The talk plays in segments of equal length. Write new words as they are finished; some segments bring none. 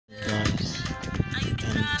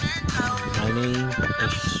My name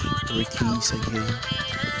is Ricky's again.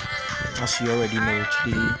 As you already know,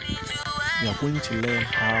 today we are going to learn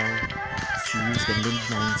how to use the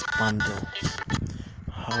midnight bundles.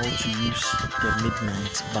 How to use the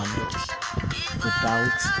midnight bundles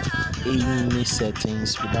without any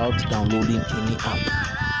settings, without downloading any app.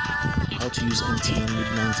 How to use MTN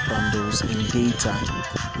midnight bundles in daytime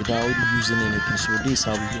without using anything. So this is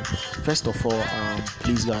how we do. First of all,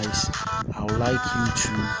 please guys, I would like you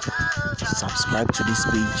to subscribe to this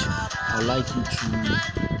page. I would like you to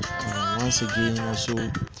once again also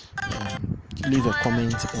leave a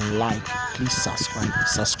comment and like. Please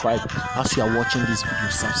subscribe as you are watching this video.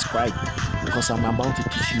 Subscribe, because I'm about to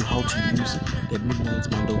teach you how to use the midnight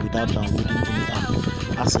bundle without downloading any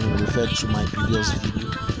app, as I referred to my previous video.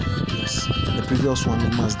 Yes, the previous one, you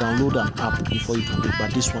must download an app before you can do it,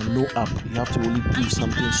 but this one, no app. You have to only do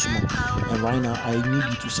something small. And right now, I need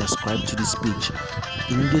you to subscribe to this page.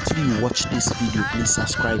 Immediately you watch this video, please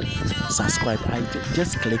subscribe. I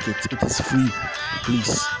just click it. It is free.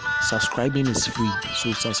 Please, subscribing is free,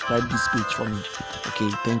 so subscribe this page for me. Okay,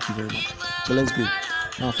 thank you very much. So let's go.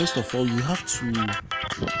 Now, first of all, you have to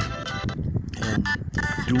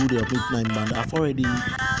do the midnight bundle. I've already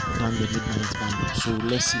done the midnight bundle, so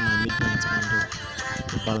let's see my midnight bundle,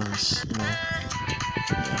 the balance.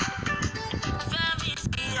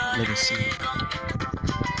 Let me see.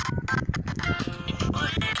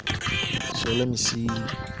 So let me see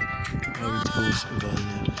how it goes over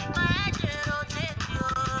here.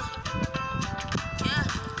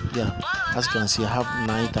 Yeah, as you can see, I have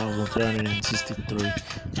 9,363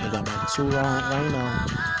 megabytes. So right now,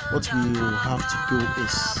 what we will have to do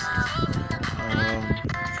is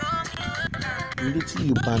immediately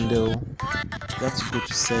you bundle, you have to go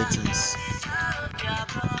to settings.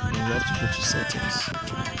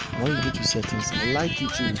 When you go to settings, I'd like you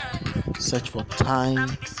to search for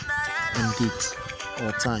time and date,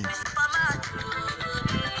 or time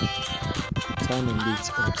and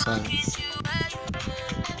date, or time.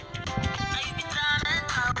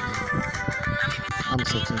 I'm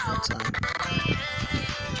searching for time,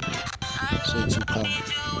 so it will come.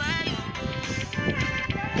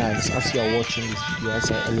 Guys, as you are watching this video, as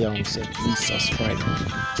I earlier said, please subscribe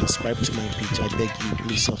to my page. I beg you,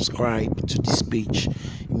 please subscribe to this page.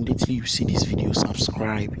 Immediately you see this video,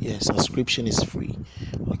 subscribe. Yeah, subscription is free.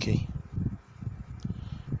 Okay,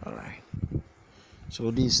 all right.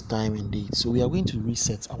 So this is time and date. So we are going to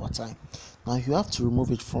reset our time. Now you have to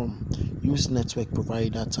remove it from use network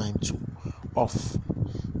provider time to off.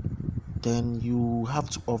 Then you have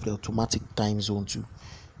to off the automatic time zone too.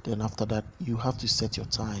 Then after that, you have to set your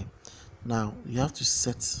time. Now you have to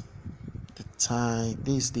set the time,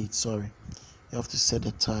 this date, sorry. You have to set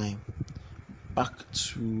the time back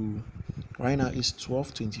to, right now it's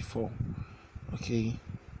 12:24. Okay,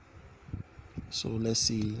 so let's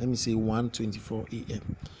see, let me say 1:24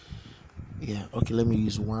 a.m. Yeah, okay, let me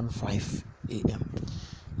use 1:05 a.m.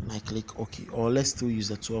 and I click OK. Or let's still use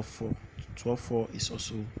the 12:04. 12:04 is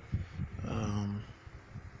also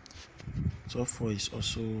 12:04 is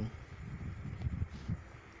also,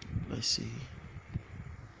 let's see,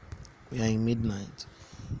 we are in midnight,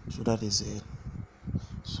 so that is it.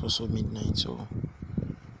 It's also midnight. So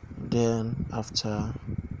then after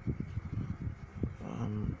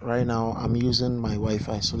right now I'm using my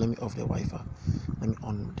Wi-Fi, so let me off the Wi-Fi, let me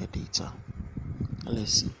on the data, and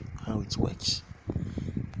let's see how it works.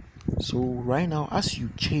 So right now, as you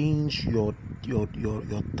change your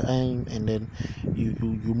time and then you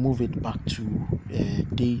move it back to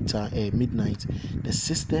data midnight, the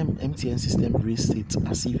system, MTN system, rates it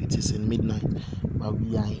as if it is in midnight, but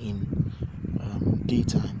we are in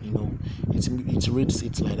daytime. It rates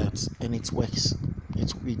it like that, and it works.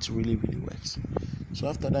 It really works. So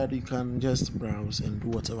after that, you can just browse and do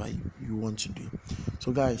whatever you want to do.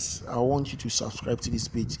 So guys, I want you to subscribe to this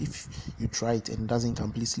page. If you try it and it doesn't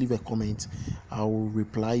come, please leave a comment. I will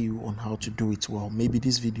reply you on how to do it well. Maybe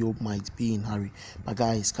this video might be in a hurry, but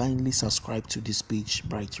guys, kindly subscribe to this page,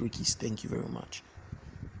 Bright Ricky's. Thank you very much.